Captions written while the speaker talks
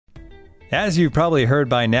As you've probably heard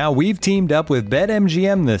by now, we've teamed up with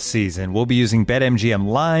BetMGM this season. We'll be using BetMGM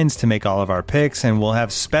lines to make all of our picks, and we'll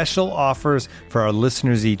have special offers for our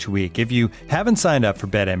listeners each week. If you haven't signed up for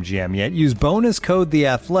BetMGM yet, use bonus code The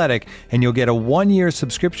Athletic, and you'll get a 1-year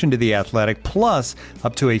subscription to The Athletic, plus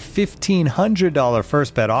up to a $1,500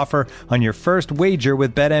 first bet offer on your first wager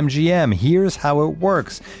with BetMGM. Here's how it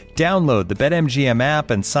works. Download the BetMGM app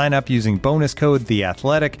and sign up using bonus code The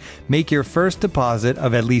Athletic. Make your first deposit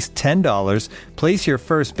of at least $10. Place your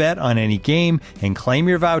first bet on any game and claim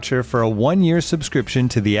your voucher for a 1-year subscription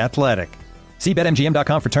to The Athletic. See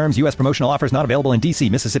BetMGM.com for terms. U.S. promotional offers not available in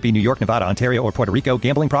D.C., Mississippi, New York, Nevada, Ontario, or Puerto Rico.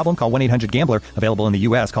 Gambling problem? Call 1-800-GAMBLER. Available in the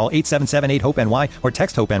U.S. Call 877-8-HOPE-NY or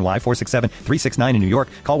text HOPE-NY 467-369 in New York.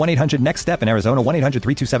 Call 1-800-NEXT-STEP in Arizona.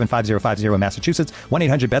 1-800-327-5050 in Massachusetts.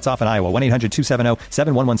 1-800-BETS-OFF in Iowa.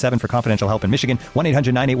 1-800-270-7117 for confidential help in Michigan.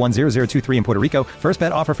 1-800-981-0023 in Puerto Rico. First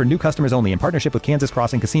bet offer for new customers only in partnership with Kansas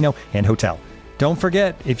Crossing Casino and Hotel. Don't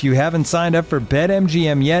forget, if you haven't signed up for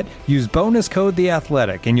BetMGM yet, use bonus code The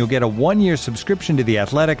Athletic, and you'll get a 1-year subscription to The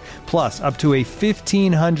Athletic, plus up to a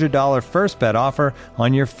 $1,500 first bet offer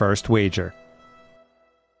on your first wager.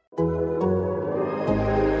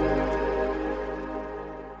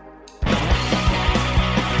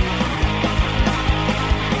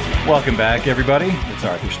 Welcome back, everybody. It's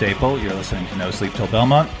Arthur Staple. You're listening to No Sleep Till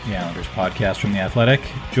Belmont, the Islanders podcast from The Athletic,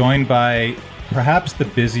 joined by perhaps the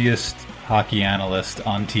busiest hockey analyst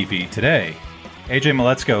on TV today, AJ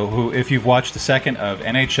Mleczko, who, if you've watched a second of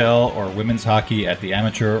NHL or women's hockey at the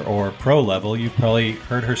amateur or pro level, you've probably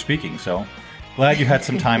heard her speaking. So glad you had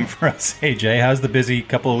some time for us, AJ. How's the busy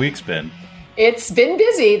couple of weeks been? It's been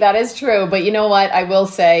busy, that is true. But you know what? I will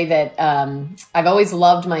say that I've always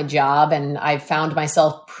loved my job, and I've found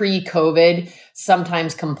myself pre-COVID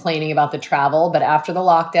sometimes complaining about the travel. But after the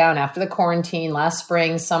lockdown, after the quarantine, last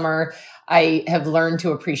spring, summer, I have learned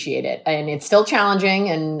to appreciate it. And it's still challenging.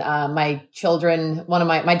 And my children,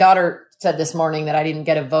 my daughter said this morning that I didn't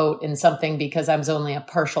get a vote in something because I was only a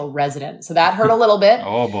partial resident. So that hurt a little bit.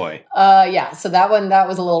 Oh boy. Yeah. So that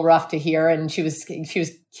was a little rough to hear. And she was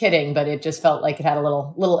kidding, but it just felt like it had a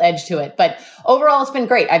little edge to it. But overall, it's been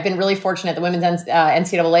great. I've been really fortunate. The women's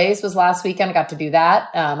NCAAs was last weekend. I got to do that.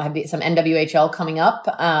 I have some NWHL coming up.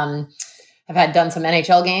 I've done some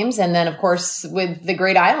NHL games. And then, of course, with the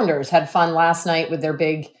great Islanders, had fun last night with their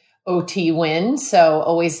big OT win. So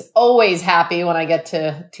always happy when I get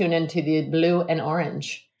to tune into the blue and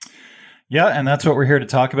orange. Yeah, and that's what we're here to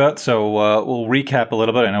talk about. So we'll recap a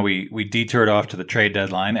little bit. I know we detoured off to the trade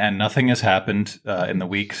deadline, and nothing has happened in the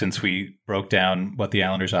week since we broke down what the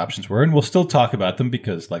Islanders' options were. And we'll still talk about them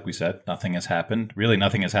because, like we said, nothing has happened. Really,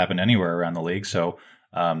 nothing has happened anywhere around the league. So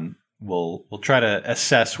we'll try to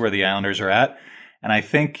assess where the Islanders are at. And I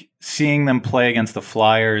think seeing them play against the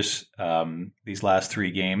Flyers these last 3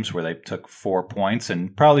 games where they took 4 points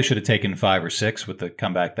and probably should have taken 5 or 6 with the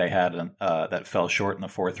comeback they had that fell short in the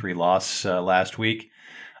 4-3 loss last week.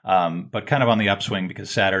 But kind of on the upswing because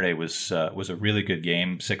Saturday was a really good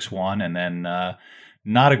game, 6-1, and then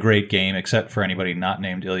not a great game except for anybody not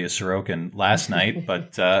named Ilya Sorokin last night.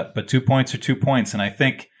 But 2 points are 2 points, and I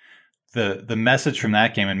think the message from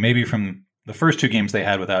that game, and maybe from the first 2 games they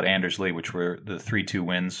had without Anders Lee, which were the 3-2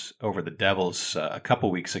 wins over the Devils a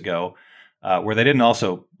couple weeks ago, where they didn't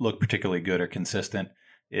also look particularly good or consistent,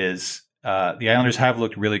 is the Islanders have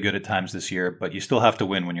looked really good at times this year, but you still have to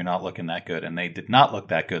win when you're not looking that good, and they did not look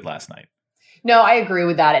that good last night. No, I agree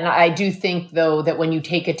with that. And I do think, though, that when you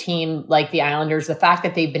take a team like the Islanders, the fact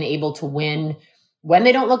that they've been able to win when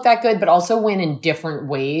they don't look that good, but also win in different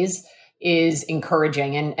ways, is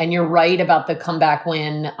encouraging. And you're right about the comeback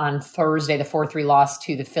win on Thursday, the 4-3 loss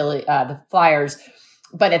to the Flyers.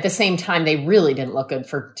 But at the same time, they really didn't look good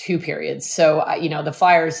for 2 periods. So, the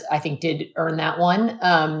Flyers, I think, did earn that one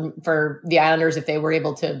for the Islanders. If they were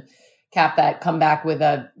able to cap that comeback with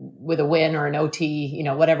a win or an OT,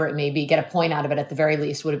 whatever it may be, get a point out of it at the very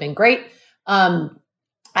least would have been great.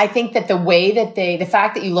 I think that the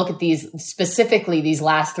fact that you look at these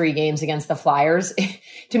last 3 games against the Flyers,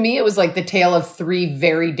 to me, it was like the tale of 3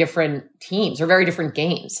 very different teams or very different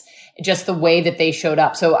games, just the way that they showed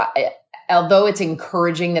up. So although it's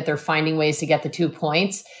encouraging that they're finding ways to get the 2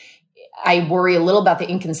 points, I worry a little about the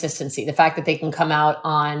inconsistency, the fact that they can come out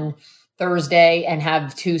on Thursday and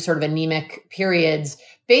have 2 sort of anemic periods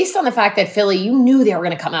based on the fact that Philly, you knew they were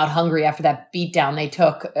going to come out hungry after that beatdown they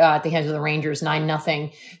took at the hands of the Rangers,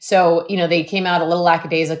 9-0. So, they came out a little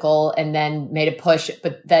lackadaisical and then made a push.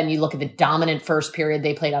 But then you look at the dominant first period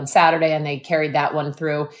they played on Saturday and they carried that one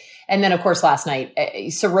through. And then, of course, last night,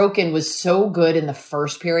 Sorokin was so good in the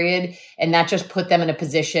first period, and that just put them in a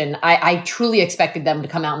position. I truly expected them to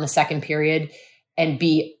come out in the second period and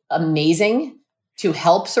be amazing to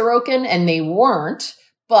help Sorokin, and they weren't.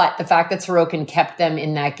 But the fact that Sorokin kept them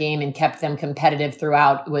in that game and kept them competitive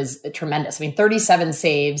throughout was tremendous. I mean, 37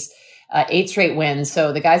 saves, 8 straight wins.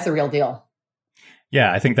 So the guy's the real deal.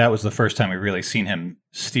 Yeah, I think that was the first time we really seen him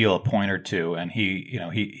steal a point or two. And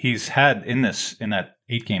he's had in that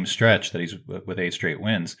 8-game stretch that he's with 8 straight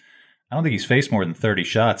wins, I don't think he's faced more than 30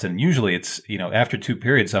 shots. And usually it's, after 2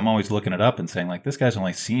 periods, I'm always looking it up and saying, like, this guy's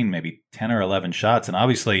only seen maybe 10 or 11 shots. And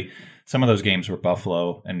obviously some of those games were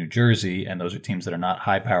Buffalo and New Jersey, and those are teams that are not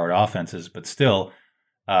high-powered offenses, but still,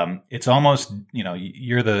 it's almost,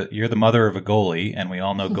 you're the mother of a goalie, and we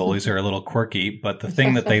all know goalies are a little quirky, but the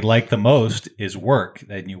thing that they like the most is work.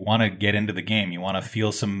 And you want to get into the game. You want to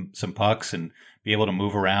feel some pucks and be able to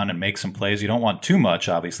move around and make some plays. You don't want too much,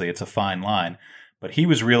 obviously. It's a fine line. But he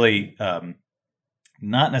was really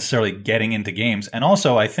not necessarily getting into games. And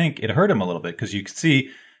also, I think it hurt him a little bit because you could see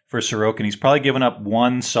for Sorokin, he's probably given up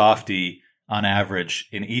 1 softie on average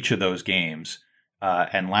in each of those games.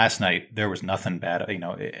 And last night, there was nothing bad.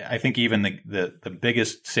 I think even the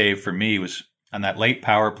biggest save for me was on that late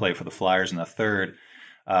power play for the Flyers in the third.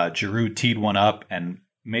 Giroux teed one up, and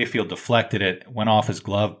Mayfield deflected it, went off his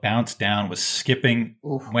glove, bounced down, was skipping,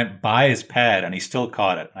 went by his pad, and he still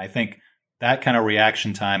caught it. And I think that kind of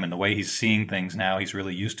reaction time and the way he's seeing things now, he's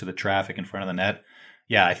really used to the traffic in front of the net.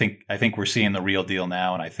 Yeah, I think we're seeing the real deal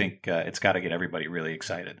now, and I think it's got to get everybody really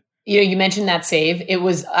excited. You mentioned that save.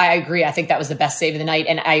 I agree. I think that was the best save of the night.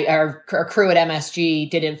 And our crew at MSG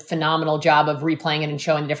did a phenomenal job of replaying it and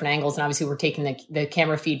showing the different angles. And obviously we're taking the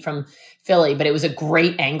camera feed from Philly, but it was a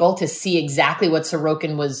great angle to see exactly what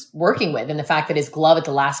Sorokin was working with. And the fact that his glove at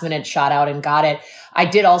the last minute shot out and got it. I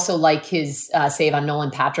did also like his save on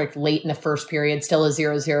Nolan Patrick late in the first period, still a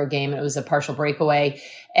 0-0 game. It was a partial breakaway.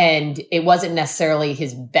 And it wasn't necessarily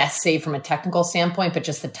his best save from a technical standpoint, but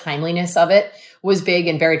just the timeliness of it was big.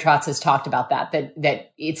 And Barry Trotz has talked about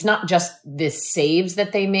that it's not just the saves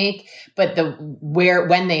that they make, but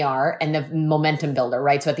when they are and the momentum builder,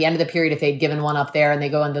 right? So at the end of the period, if they'd given one up there and they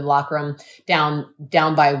go into the locker room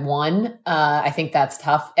down by 1, I think that's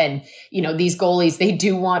tough. And, these goalies, they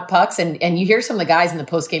do want pucks. And you hear some of the guys in the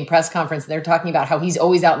post-game press conference, they're talking about how he's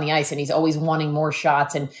always out in the ice and he's always wanting more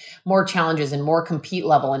shots and more challenges and more compete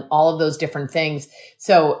level and all of those different things.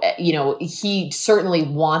 So, he certainly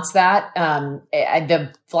wants that.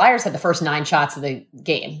 The Flyers had the first 9 shots of the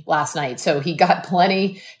game last night. So he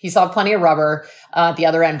saw plenty of rubber. At the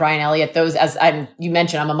other end, Brian Elliott, you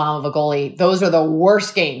mentioned, I'm a mom of a goalie. Those are the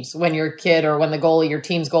worst games when your kid or when your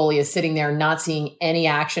team's goalie is sitting there not seeing any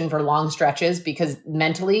action for long stretches, because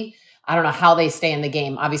mentally, I don't know how they stay in the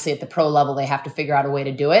game. Obviously at the pro level, they have to figure out a way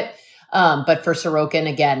to do it. But for Sorokin,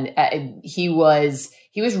 again, he was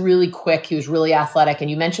really quick. He was really athletic. And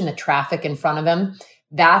you mentioned the traffic in front of him.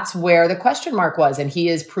 That's where the question mark was. And he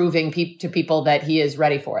is proving to people that he is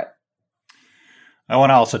ready for it. I want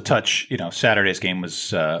to also touch, Saturday's game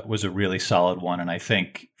was a really solid one. And I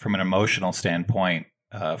think from an emotional standpoint,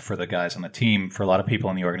 for the guys on the team, for a lot of people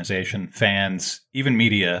in the organization, fans, even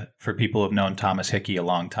media, for people who have known Thomas Hickey a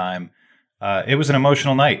long time, it was an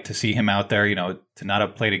emotional night to see him out there, to not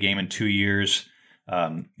have played a game in 2 years.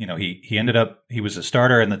 He ended up, he was a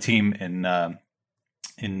starter in the team in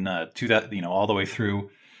 2000, all the way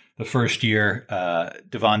through the first year.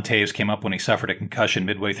 Devon Toews came up when he suffered a concussion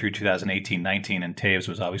midway through 2018-19, and Toews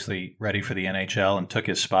was obviously ready for the NHL and took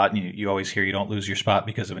his spot. And you always hear you don't lose your spot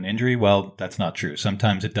because of an injury. Well, that's not true.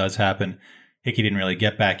 Sometimes it does happen. Hickey didn't really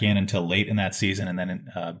get back in until late in that season, and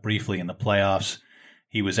then briefly in the playoffs.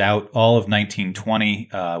 He was out all of 1920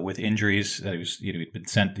 with injuries.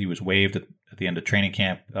 He was waived at the end of training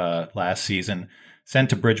camp last season.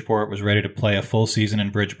 Sent to Bridgeport, was ready to play a full season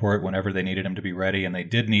in Bridgeport whenever they needed him to be ready. And they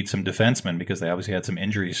did need some defensemen because they obviously had some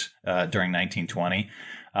injuries during 1920.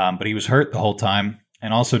 But he was hurt the whole time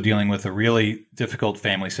and also dealing with a really difficult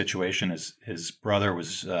family situation. His brother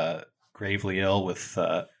was gravely ill with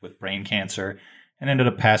brain cancer and ended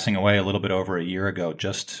up passing away a little bit over a year ago,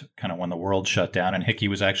 just kind of when the world shut down. And Hickey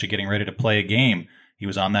was actually getting ready to play a game. He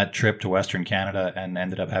was on that trip to Western Canada and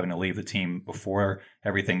ended up having to leave the team before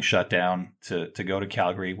everything shut down to go to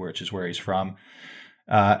Calgary, which is where he's from.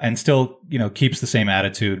 And still, keeps the same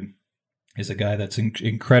attitude. Is a guy that's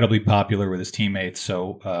incredibly popular with his teammates.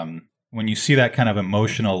 So when you see that kind of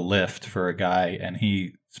emotional lift for a guy, and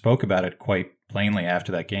he spoke about it quite plainly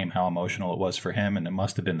after that game, how emotional it was for him, and it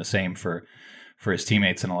must have been the same for his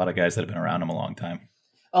teammates and a lot of guys that have been around him a long time.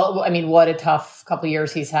 I mean, what a tough couple of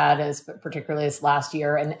years he's had, particularly this last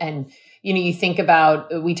year. And you think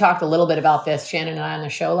about, we talked a little bit about this, Shannon and I, on the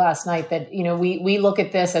show last night, that, we look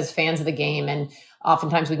at this as fans of the game, and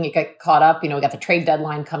oftentimes we can get caught up. We got the trade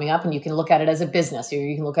deadline coming up, and you can look at it as a business, or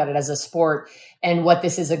you can look at it as a sport. And what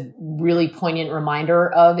this is a really poignant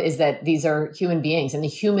reminder of is that these are human beings, and the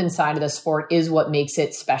human side of the sport is what makes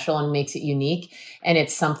it special and makes it unique. And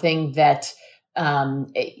it's something that,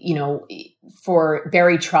 for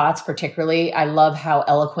Barry Trotz particularly, I love how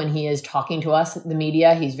eloquent he is talking to us, the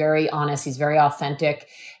media. He's very honest. He's very authentic.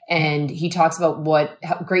 And he talks about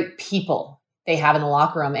how great people they have in the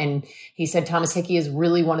locker room. And he said Thomas Hickey is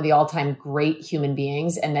really one of the all-time great human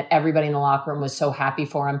beings, and that everybody in the locker room was so happy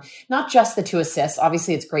for him. Not just the 2 assists.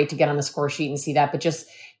 Obviously, it's great to get on the score sheet and see that, but just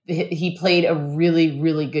he played a really,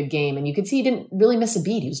 really good game. And you could see he didn't really miss a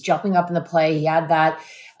beat. He was jumping up in the play. He had that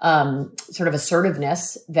sort of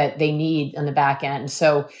assertiveness that they need on the back end.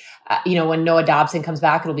 So, when Noah Dobson comes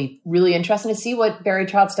back, it'll be really interesting to see what Barry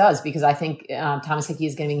Trotz does, because I think Thomas Hickey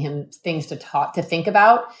is giving him things to think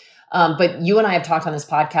about. But you and I have talked on this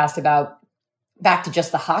podcast about, back to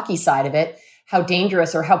just the hockey side of it, how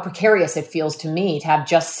dangerous or how precarious it feels to me to have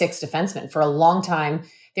just 6 defensemen. For a long time,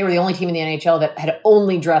 they were the only team in the NHL that had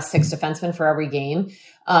only dressed 6 defensemen for every game.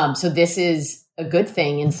 So this is a good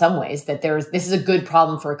thing in some ways, that this is a good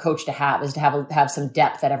problem for a coach to have, is to have some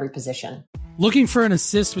depth at every position. Looking for an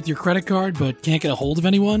assist with your credit card but can't get a hold of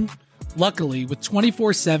anyone? Luckily, with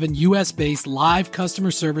 24/7 US-based live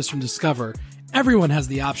customer service from Discover, everyone has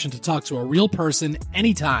the option to talk to a real person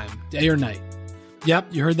anytime, day or night. Yep,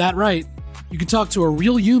 you heard that right. You can talk to a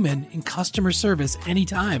real human in customer service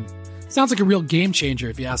anytime. Sounds like a real game changer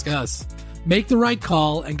if you ask us. Make the right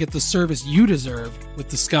call and get the service you deserve with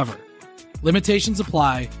Discover. Limitations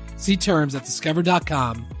apply. See terms at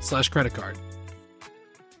discover.com/creditcard.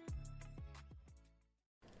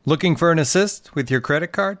 Looking for an assist with your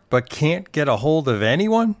credit card but can't get a hold of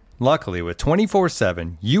anyone? Luckily, with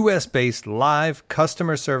 24/7 US-based live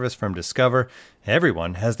customer service from Discover,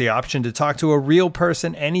 everyone has the option to talk to a real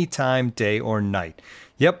person anytime, day or night.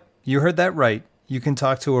 Yep, you heard that right. You can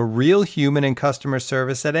talk to a real human in customer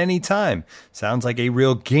service at any time. Sounds like a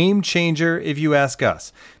real game changer if you ask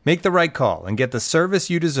us. Make the right call and get the service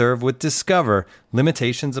you deserve with Discover.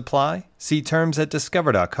 Limitations apply. See terms at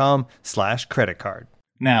discover.com/creditcard.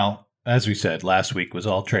 Now, as we said, last week was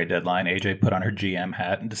all trade deadline. AJ put on her GM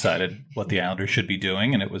hat and decided what the Islanders should be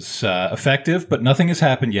doing, and it was effective, but nothing has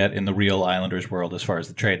happened yet in the real Islanders world as far as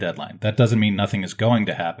the trade deadline. That doesn't mean nothing is going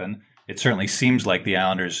to happen. It certainly seems like the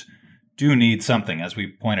Islanders do need something. As we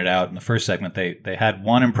pointed out in the first segment, they had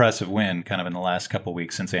one impressive win kind of in the last couple of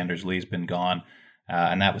weeks since Anders Lee's been gone,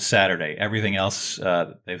 and that was Saturday. Everything else,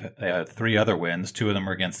 they had 3 other wins. 2 of them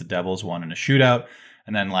were against the Devils, 1 in a shootout.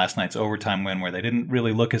 And then last night's overtime win where they didn't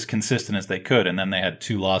really look as consistent as they could. And then they had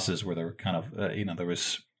 2 losses where they were kind of, there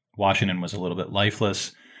was Washington was a little bit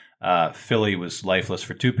lifeless. Philly was lifeless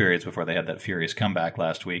for 2 periods before they had that furious comeback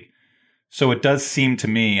last week. So it does seem to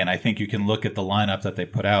me, and I think you can look at the lineup that they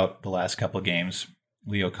put out the last couple of games,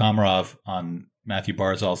 Leo Komarov on Matthew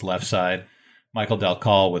Barzal's left side, Michael Del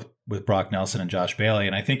Col with Brock Nelson and Josh Bailey.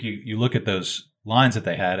 And I think you look at those lines that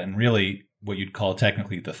they had, and really what you'd call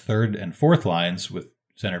technically the 3rd and 4th lines,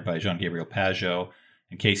 centered by Jean-Gabriel Pageau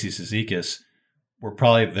and Casey Cizikas, were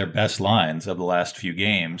probably their best lines of the last few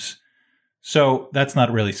games. So that's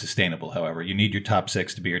not really sustainable, however. You need your top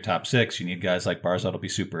 6 to be your top 6. You need guys like Barzal to be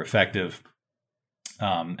super effective.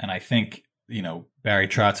 And I think, Barry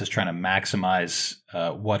Trotz is trying to maximize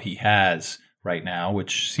what he has right now,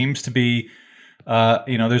 which seems to be,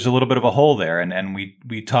 there's a little bit of a hole there. And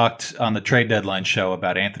we talked on the trade deadline show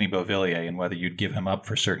about Anthony Beauvillier and whether you'd give him up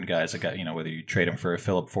for certain guys, whether you trade him for a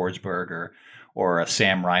Philip Forsberg or a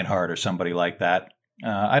Sam Reinhart or somebody like that.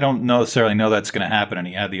 I don't necessarily know that's going to happen, and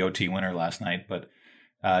he had the OT winner last night. But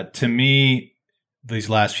to me, these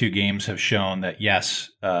last few games have shown that, yes,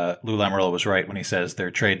 Lou Lamoriello was right when he says their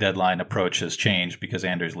trade deadline approach has changed because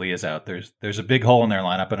Anders Lee is out. There's a big hole in their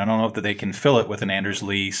lineup, and I don't know if that they can fill it with an Anders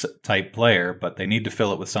Lee-type player, but they need to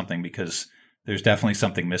fill it with something because there's definitely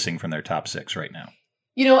something missing from their top 6 right now.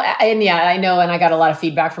 I know, and I got a lot of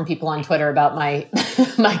feedback from people on Twitter about my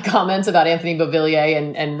my comments about Anthony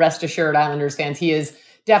Beauvillier, and rest assured, Islanders fans, he is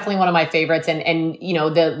definitely one of my favorites. And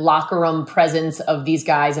the locker room presence of these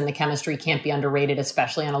guys and the chemistry can't be underrated,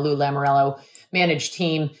 especially on a Lou Lamoriello managed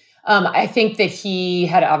team. I think that he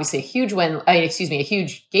had obviously a huge a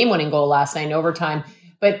huge game-winning goal last night in overtime.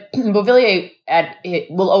 But Beauvillier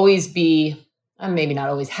will always be, maybe not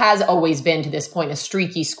always, has always been to this point, a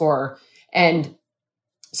streaky scorer. And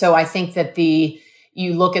so I think that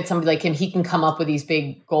you look at somebody like him, he can come up with these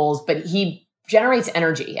big goals, but he generates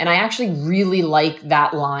energy. And I actually really like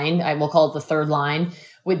that line. I will call it the third line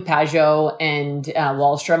with Pageau and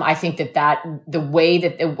Wahlstrom. I think that the way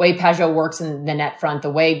Pageau works in the net front,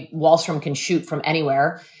 the way Wahlstrom can shoot from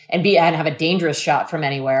anywhere and have a dangerous shot from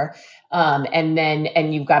anywhere.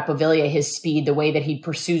 And you've got Beauvillier, his speed, the way that he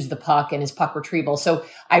pursues the puck and his puck retrieval. So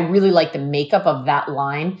I really like the makeup of that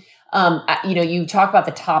line. You talk about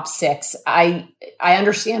the top six. I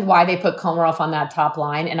understand why they put Komarov on that top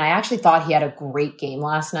line. And I actually thought he had a great game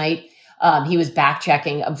last night. He was back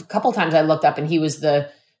checking. A couple times I looked up and he was the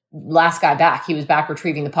last guy back. He was back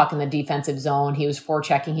retrieving the puck in the defensive zone. He was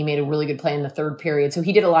forechecking. He made a really good play in the third period. So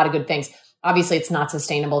he did a lot of good things. Obviously, it's not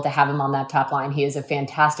sustainable to have him on that top line. He is a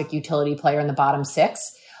fantastic utility player in the bottom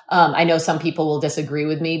six. I know some people will disagree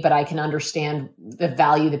with me, but I can understand the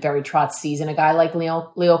value that Barry Trotz sees in a guy like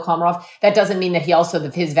Leo Komarov. That doesn't mean that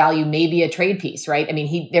his value may be a trade piece, right? I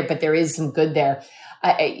mean, but there is some good there.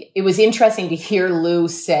 It was interesting to hear Lou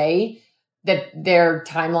say that their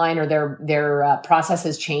timeline or their process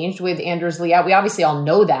has changed with Anders Lee out. We obviously all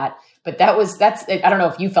know that, but that's I don't know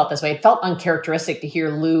if you felt this way. It felt uncharacteristic to hear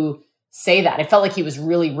Lou say that. It felt like he was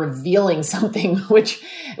really revealing something, which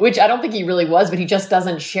I don't think he really was, but he just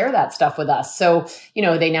doesn't share that stuff with us. So,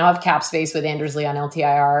 they now have cap space with Anders Lee on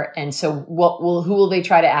LTIR. And so who will they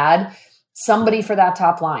try to add? Somebody for that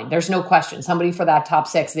top line. There's no question. Somebody for that top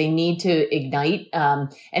six. They need to ignite.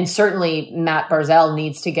 And certainly Matt Barzal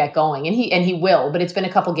needs to get going, and he will, but it's been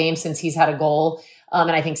a couple games since he's had a goal.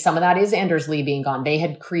 And I think some of that is Anders Lee being gone. They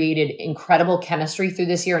had created incredible chemistry through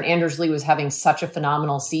this year, and Anders Lee was having such a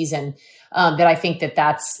phenomenal season that I think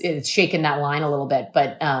it's shaken that line a little bit.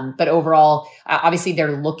 But overall, obviously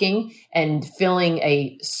they're looking, and filling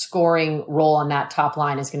a scoring role on that top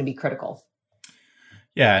line is going to be critical.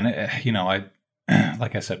 Yeah, and I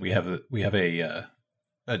like I said, we have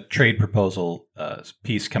a trade proposal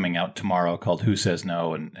piece coming out tomorrow called "Who Says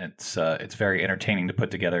No," and it's very entertaining to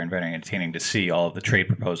put together and very entertaining to see all of the trade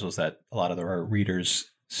proposals that a lot of our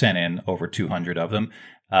readers sent in, over 200 of them,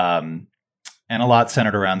 and a lot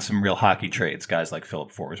centered around some real hockey trades, guys like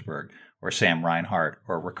Philip Forsberg or Sam Reinhart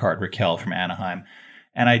or Rickard Rakell from Anaheim.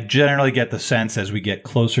 And I generally get the sense as we get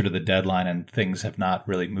closer to the deadline and things have not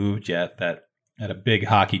really moved yet that a big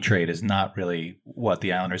hockey trade is not really what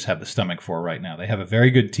the Islanders have the stomach for right now. They have a very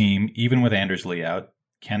good team, even with Anders Lee out.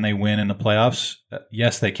 Can they win in the playoffs?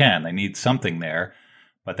 Yes, they can. They need something there,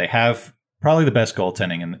 but they have probably the best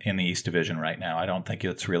goaltending in the East Division right now. I don't think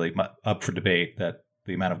it's really up for debate that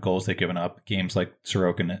the amount of goals they've given up, games like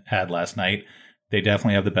Sorokin had last night, they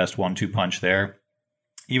definitely have the best 1-2 punch there.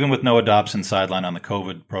 Even with Noah Dobson sidelined on the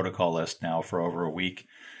COVID protocol list now for over a week,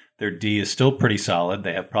 their D is still pretty solid.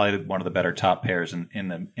 They have probably one of the better top pairs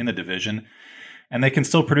in the division, and they can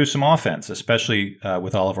still produce some offense, especially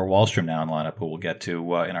with Oliver Wahlstrom now in lineup, who we'll get to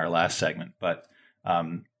in our last segment. But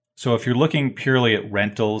so if you're looking purely at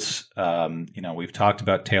rentals, we've talked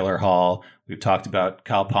about Taylor Hall, we've talked about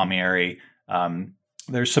Kyle Palmieri.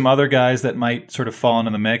 There's some other guys that might sort of fall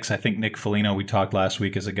into the mix. I think Nick Foligno, we talked last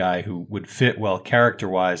week, is a guy who would fit well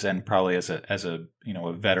character-wise and probably as a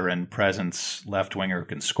veteran presence left winger who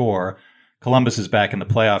can score. Columbus is back in the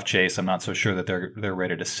playoff chase. I'm not so sure that they're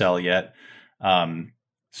ready to sell yet.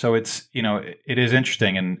 So it's it is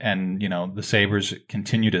interesting, and the Sabres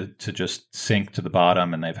continue to just sink to the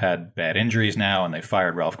bottom, and they've had bad injuries now, and they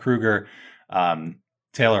fired Ralph Kruger.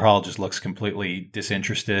 Taylor Hall just looks completely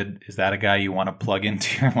disinterested. Is that a guy you want to plug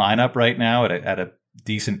into your lineup right now at a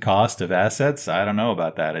decent cost of assets? I don't know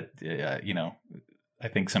about that. I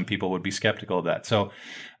think some people would be skeptical of that. So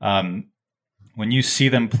when you see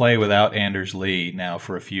them play without Anders Lee now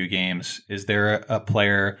for a few games, is there a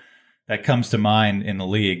player that comes to mind in the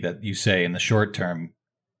league that you say in the short term,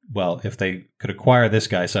 well, if they could acquire this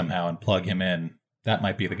guy somehow and plug him in, that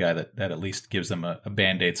might be the guy that at least gives them a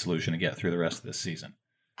Band-Aid solution to get through the rest of this season?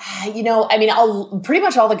 Pretty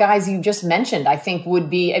much all the guys you just mentioned, I think would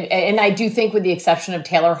be, and I do think with the exception of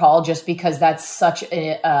Taylor Hall, just because that's such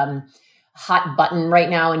a hot button right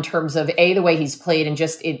now in terms of the way he's played, and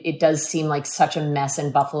just it does seem like such a mess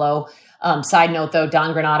in Buffalo. Side note though,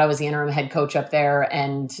 Don Granato is the interim head coach up there,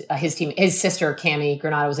 and his sister Cami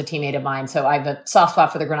Granato is a teammate of mine, so I have a soft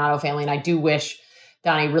spot for the Granato family, and I do wish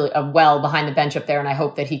Donnie really well behind the bench up there, and I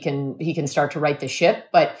hope that he can start to right the ship.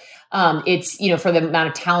 But it's for the amount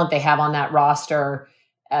of talent they have on that roster,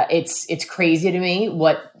 it's crazy to me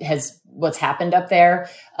what's happened up there.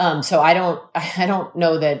 So I don't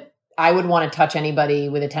know that I would want to touch anybody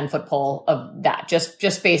with a 10-foot pole of that,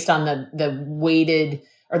 just based on the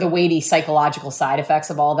weighty psychological side effects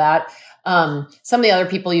of all that. Some of the other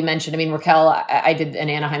people you mentioned, Rakell, I did an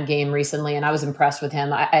Anaheim game recently, and I was impressed with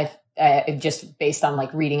him. I just based on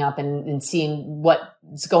like reading up and seeing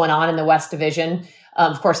what's going on in the West Division.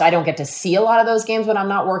 Of course, I don't get to see a lot of those games when I'm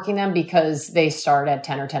not working them because they start at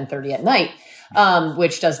 10 or 10:30 at night.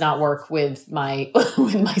 Which does not work with my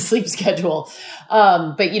sleep schedule.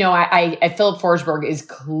 But Philip Forsberg is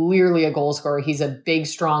clearly a goal scorer. He's a big,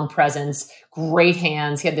 strong presence, great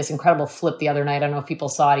hands. He had this incredible flip the other night. I don't know if people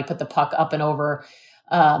saw it. He put the puck up and over.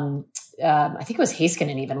 I think it was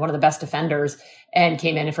Heiskanen, even one of the best defenders, and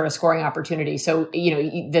came in for a scoring opportunity. So,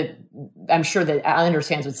 I'm sure that Islanders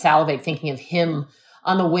fans would salivate thinking of him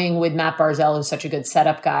on the wing with Matt Barzal, who's such a good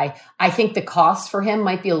setup guy. I think the cost for him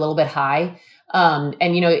might be a little bit high.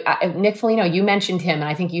 Nick Foligno, you mentioned him, and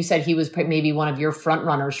I think you said he was maybe one of your front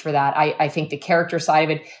runners for that. I think the character side of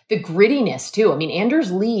it, the grittiness too. I mean,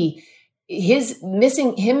 Anders Lee, him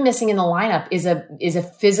missing in the lineup is a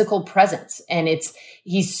physical presence, and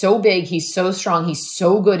he's so big, he's so strong, he's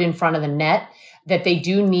so good in front of the net that they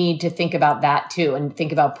do need to think about that too, and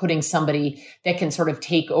think about putting somebody that can sort of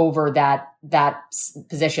take over that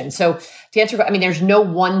position. So to answer, I mean, there's no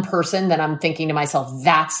one person that I'm thinking to myself,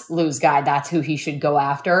 that's Lou's guy, that's who he should go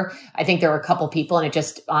after. I think there are a couple people, and it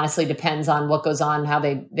just honestly depends on what goes on, how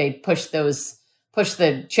they push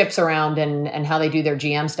the chips around and how they do their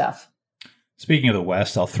GM stuff. Speaking of the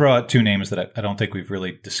West, I'll throw out two names that I don't think we've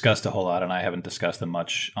really discussed a whole lot, and I haven't discussed them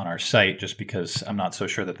much on our site just because I'm not so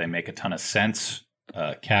sure that they make a ton of sense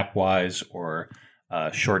cap-wise or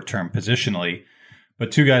short-term positionally.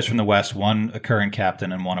 But two guys from the West, one a current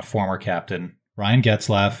captain and one a former captain, Ryan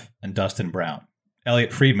Getzlaf and Dustin Brown.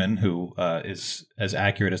 Elliot Friedman, who is as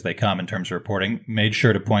accurate as they come in terms of reporting, made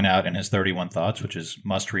sure to point out in his 31 Thoughts, which is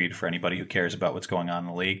must-read for anybody who cares about what's going on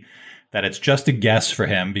in the league, that it's just a guess for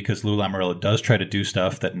him because Lou Lamoriello does try to do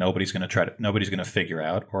stuff that nobody's going to figure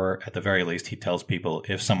out, or at the very least, he tells people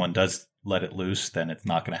if someone does let it loose, then it's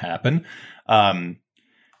not going to happen.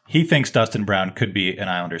 He thinks Dustin Brown could be an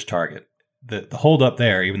Islanders target. The hold up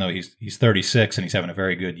there, even though he's 36 and he's having a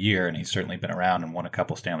very good year, and he's certainly been around and won a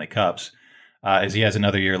couple Stanley Cups, is he has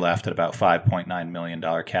another year left at about $5.9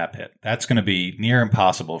 million cap hit. That's going to be near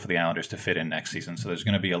impossible for the Islanders to fit in next season. So there's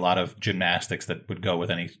going to be a lot of gymnastics that would go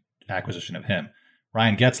with any acquisition of him.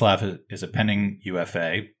 Ryan Getzlaf is a pending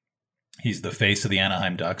UFA. He's the face of the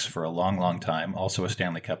Anaheim Ducks for a long, long time, also a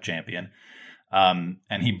Stanley Cup champion. And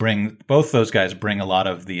both those guys bring a lot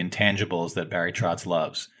of the intangibles that Barry Trotz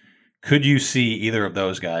loves. Could you see either of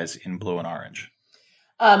those guys in blue and orange?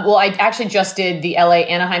 Well, I actually just did the LA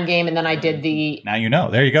Anaheim game, and then I did the. Now you know.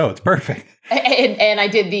 There you go. It's perfect. And I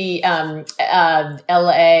did the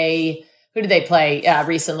LA. Who did they play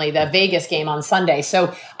recently? The Vegas game on Sunday.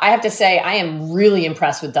 So I have to say, I am really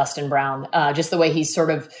impressed with Dustin Brown. Just the way he's sort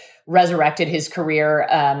of resurrected his career.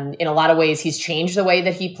 In a lot of ways, he's changed the way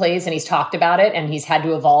that he plays, and he's talked about it, and he's had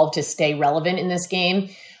to evolve to stay relevant in this game.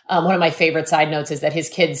 One of my favorite side notes is that his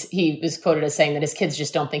kids, he was quoted as saying that his kids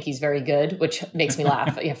just don't think he's very good, which makes me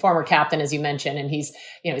laugh. Former captain, as you mentioned, and he's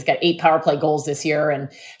got 8 power play goals this year. And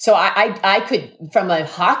so I could, from a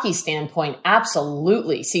hockey standpoint,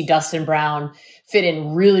 absolutely see Dustin Brown fit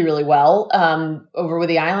in really, really well over with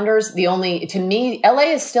the Islanders. To me, LA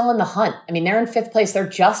is still in the hunt. I mean, they're in 5th place. They're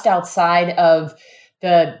just outside of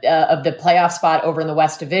the playoff spot over in the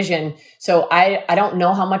West Division. So I don't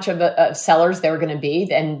know how much of sellers they're going to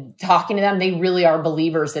be. And talking to them, they really are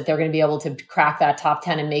believers that they're going to be able to crack that top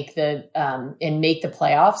 10 and make the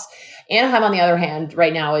playoffs. Anaheim, on the other hand,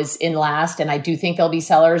 right now is in last, and I do think they'll be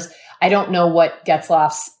sellers. I don't know what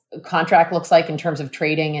Getzlaf's contract looks like in terms of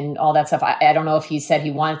trading and all that stuff. I don't know if he said he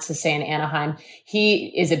wants to stay in Anaheim.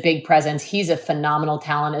 He is a big presence. He's a phenomenal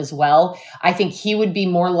talent as well. I think he would be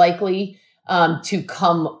more likely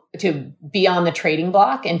to be on the trading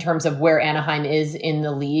block in terms of where Anaheim is in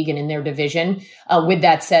the league and in their division. With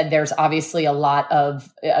that said, there's obviously a lot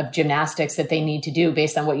of gymnastics that they need to do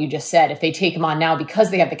based on what you just said. If they take him on now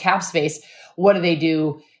because they have the cap space, what do they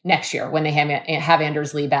do next year when they have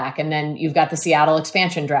Anders Lee back? And then you've got the Seattle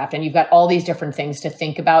expansion draft, and you've got all these different things to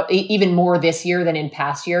think about, even more this year than in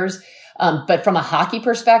past years. But from a hockey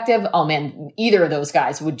perspective, oh man, either of those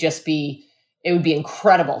guys would it would be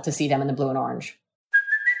incredible to see them in the blue and orange.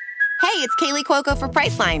 Hey, it's Kaylee Cuoco for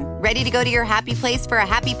Priceline. Ready to go to your happy place for a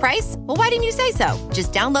happy price? Well, why didn't you say so?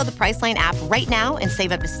 Just download the Priceline app right now and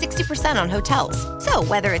save up to 60% on hotels. So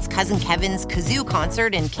whether it's Cousin Kevin's Kazoo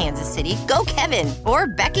Concert in Kansas City, go Kevin, or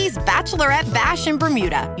Becky's Bachelorette Bash in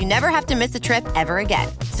Bermuda, you never have to miss a trip ever again.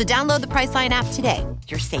 So download the Priceline app today.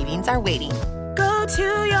 Your savings are waiting. Go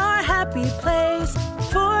to your happy place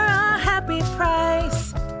for a happy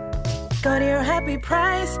price. Go to your happy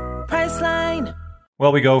price, Priceline.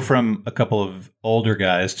 Well, we go from a couple of older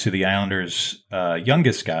guys to the Islanders'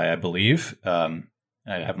 youngest guy, I believe.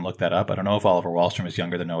 I haven't looked that up. I don't know if Oliver Wahlstrom is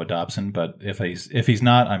younger than Noah Dobson, but if he's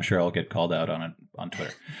not, I'm sure I'll get called out on it on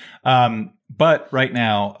Twitter. But right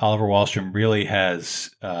now, Oliver Wahlstrom really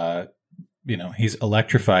has, he's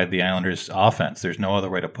electrified the Islanders' offense. There's no other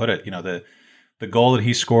way to put it. The goal that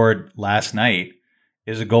he scored last night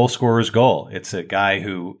is a goal scorer's goal. It's a guy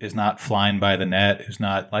who is not flying by the net, who's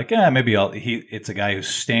not like, it's a guy who's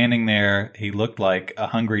standing there. He looked like a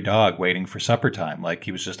hungry dog waiting for supper time. Like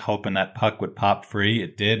he was just hoping that puck would pop free.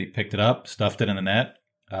 It did. He picked it up, stuffed it in the net.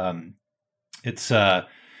 It's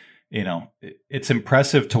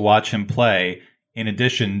impressive to watch him play in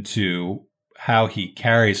addition to how he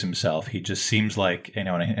carries himself. He just seems like,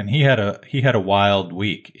 and he had a wild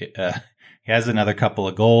week. He has another couple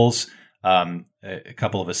of goals. A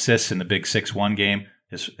couple of assists in the big 6-1 game.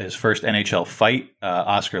 His first NHL fight,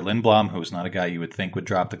 Oscar Lindblom, who's not a guy you would think would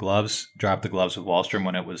drop the gloves with Wahlstrom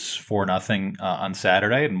when it was 4-0 on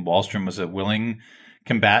Saturday, and Wahlstrom was a willing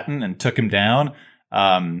combatant and took him down.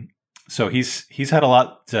 So he's had a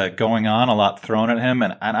lot going on, a lot thrown at him,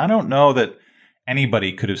 and I don't know that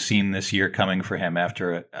anybody could have seen this year coming for him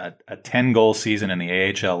after a 10-goal season in the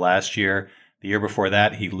AHL last year. The year before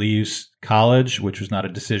that, he leaves college, which was not a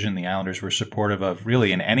decision the Islanders were supportive of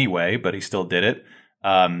really in any way, but he still did it.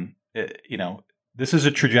 This is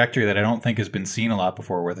a trajectory that I don't think has been seen a lot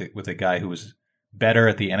before with a guy who was better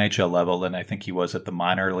at the NHL level than I think he was at the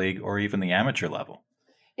minor league or even the amateur level.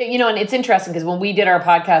 Yeah, and it's interesting because when we did our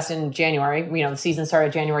podcast in January, the season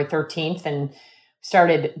started January 13th and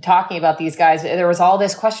started talking about these guys, there was all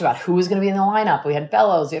this question about who was going to be in the lineup. We had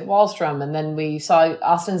Bellows, we had Wahlstrom, and then we saw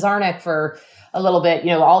Austin Czarnik for a little bit,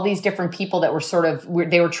 all these different people that were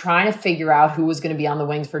they were trying to figure out who was going to be on the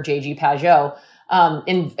wings for JG Pageau.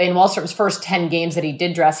 In Wahlstrom's first 10 games that he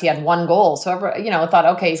did dress, he had 1 goal. So, I thought,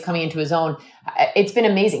 okay, he's coming into his own. It's been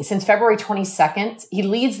amazing. Since February 22nd, he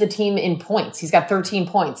leads the team in points. He's got 13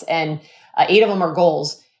 points and 8 of them are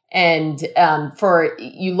goals. And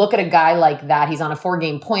you look at a guy like that, he's on a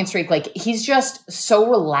 4-game point streak. Like he's just so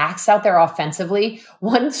relaxed out there offensively.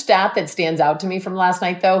 One stat that stands out to me from last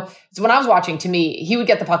night, though, is when I was watching, to me, he would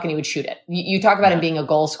get the puck and he would shoot it. You talk about him being a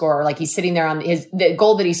goal scorer, like he's sitting there on the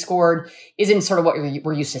goal that he scored isn't sort of what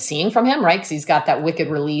we're used to seeing from him, right? Because he's got that wicked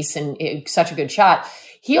release and such a good shot.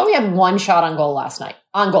 He only had 1 shot on goal last night,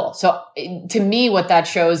 on goal. So to me, what that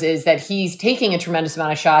shows is that he's taking a tremendous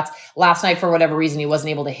amount of shots. Last night, for whatever reason, he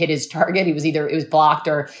wasn't able to hit his target. It was blocked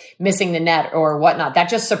or missing the net or whatnot. That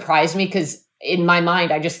just surprised me because in my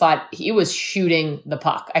mind, I just thought he was shooting the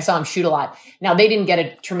puck. I saw him shoot a lot. Now, they didn't get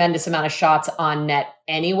a tremendous amount of shots on net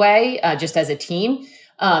anyway, just as a team.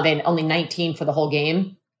 They had only 19 for the whole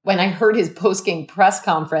game. When I heard his post-game press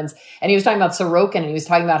conference and he was talking about Sorokin and he was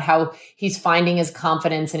talking about how he's finding his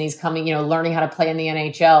confidence and he's coming, learning how to play in the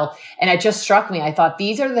NHL. And it just struck me. I thought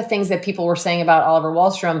these are the things that people were saying about Oliver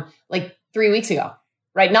Wahlstrom like 3 weeks ago,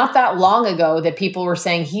 right? Not that long ago that people were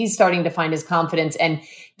saying he's starting to find his confidence. And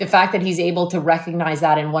the fact that he's able to recognize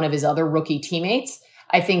that in one of his other rookie teammates,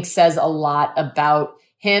 I think says a lot about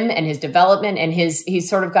him and his development, and he's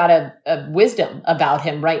sort of got a wisdom about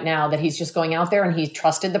him right now that he's just going out there and he's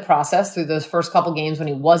trusted the process through those first couple games when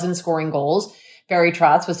he wasn't scoring goals. Barry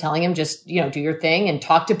Trotz was telling him, just, do your thing and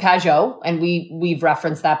talk to Pageau. And we've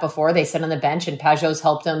referenced that before. They sit on the bench and Pageau's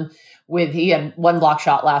helped him he had 1 block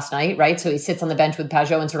shot last night, right? So he sits on the bench with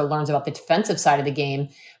Pageau and sort of learns about the defensive side of the game,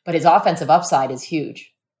 but his offensive upside is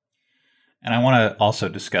huge. And I want to also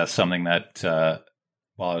discuss something that,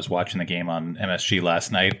 while I was watching the game on MSG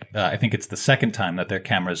last night, I think it's the second time that their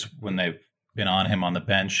cameras, when they've been on him on the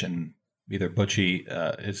bench, and either Butchie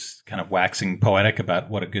is kind of waxing poetic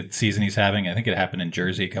about what a good season he's having. I think it happened in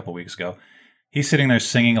Jersey a couple weeks ago. He's sitting there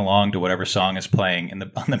singing along to whatever song is playing on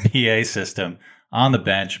the PA system on the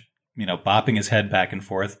bench, bopping his head back and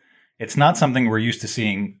forth. It's not something we're used to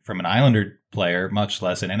seeing from an Islander player, much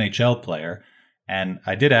less an NHL player. And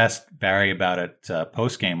I did ask Barry about it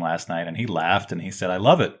post-game last night, and he laughed and he said, "I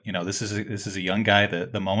love it. This is a young guy.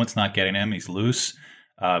 The moment's not getting him. He's loose."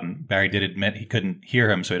 Barry did admit he couldn't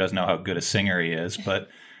hear him, so he doesn't know how good a singer he is. But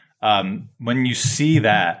when you see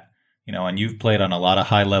that, and you've played on a lot of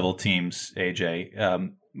high-level teams, AJ,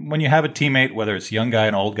 when you have a teammate, whether it's a young guy,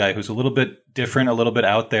 an old guy, who's a little bit different, a little bit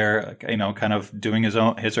out there, kind of doing his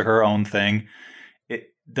or her own thing,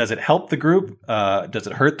 does it help the group? Does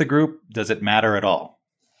it hurt the group? Does it matter at all?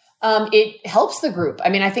 It helps the group. I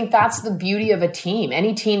mean, I think that's the beauty of a team.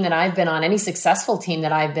 Any team that I've been on, any successful team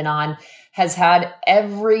that I've been on, has had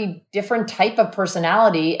every different type of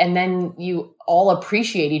personality. And then you all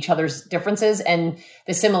appreciate each other's differences, and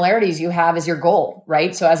the similarities you have is your goal,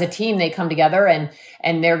 right? So as a team, they come together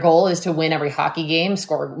and their goal is to win every hockey game,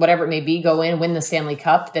 score whatever it may be, go in, win the Stanley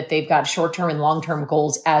Cup, that they've got short-term and long-term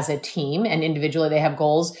goals as a team, and individually they have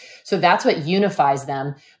goals. So that's what unifies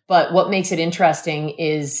them. But what makes it interesting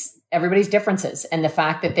is everybody's differences and the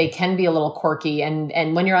fact that they can be a little quirky.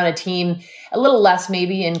 And when you're on a team, a little less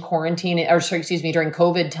maybe in quarantine, during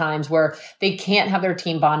COVID times, where they can't have their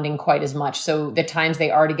team bonding quite as much. So the times they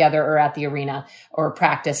are together are at the arena or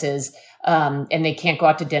practices, and they can't go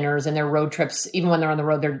out to dinners, and their road trips, even when they're on the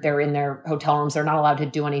road, they're in their hotel rooms. They're not allowed to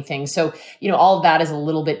do anything. So, all of that is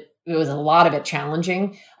it was a lot of it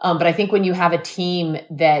challenging. But I think when you have a team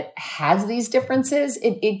that has these differences,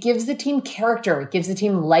 it gives the team character. It gives the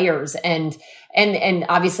team layers. And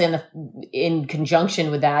obviously in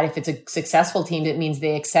conjunction with that, if it's a successful team, it means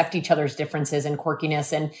they accept each other's differences and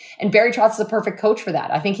quirkiness. And Barry Trotz is the perfect coach for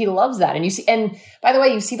that. I think he loves that. And by the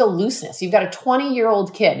way, you see the looseness. You've got a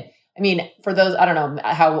 20-year-old kid. I mean, for those, I don't know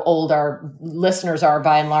how old our listeners are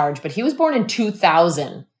by and large, but he was born in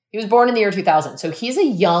 2000. He was born in the year 2000. So he's a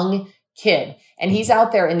young kid, and he's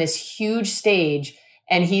out there in this huge stage,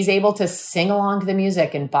 and he's able to sing along to the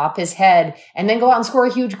music and bop his head and then go out and score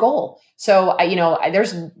a huge goal. So,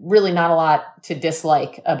 there's really not a lot to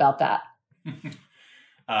dislike about that.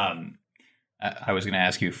 I was going to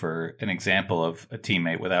ask you for an example of a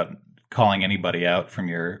teammate without calling anybody out from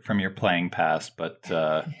your playing past, but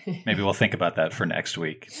maybe we'll think about that for next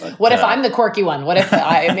week. But, what if I'm the quirky one? What if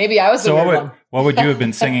maybe I was the weird one? What would you have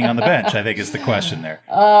been singing on the bench, I think is the question there.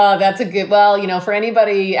 That's a good, for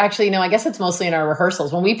anybody, actually, I guess it's mostly in our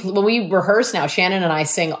rehearsals. When we rehearse now, Shannon and I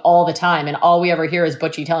sing all the time, and all we ever hear is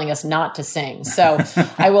Butchie telling us not to sing. So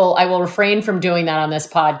I will refrain from doing that on this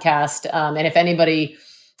podcast. And if anybody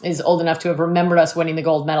is old enough to have remembered us winning the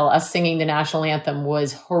gold medal, us singing the national anthem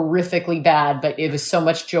was horrifically bad, but it was so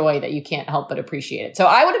much joy that you can't help but appreciate it. So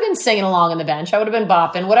I would have been singing along on the bench. I would have been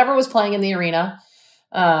bopping, whatever was playing in the arena.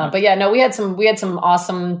 But yeah, no, we had some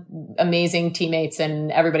awesome, amazing teammates,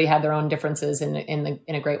 and everybody had their own differences in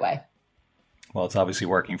a great way. Well, it's obviously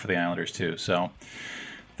working for the Islanders too. So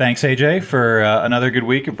thanks, AJ, for another good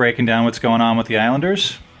week of breaking down what's going on with the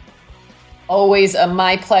Islanders. Always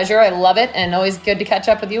my pleasure. I love it, and always good to catch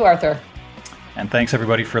up with you, Arthur. And thanks,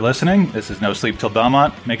 everybody, for listening. This is No Sleep Till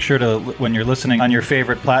Belmont. Make sure to, when you're listening on your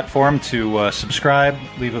favorite platform, to subscribe,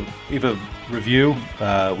 leave a review.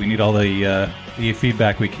 We need all the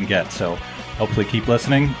feedback we can get. So hopefully keep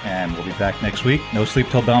listening, and we'll be back next week. No Sleep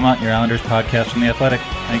Till Belmont, your Islanders podcast from The Athletic.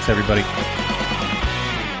 Thanks, everybody.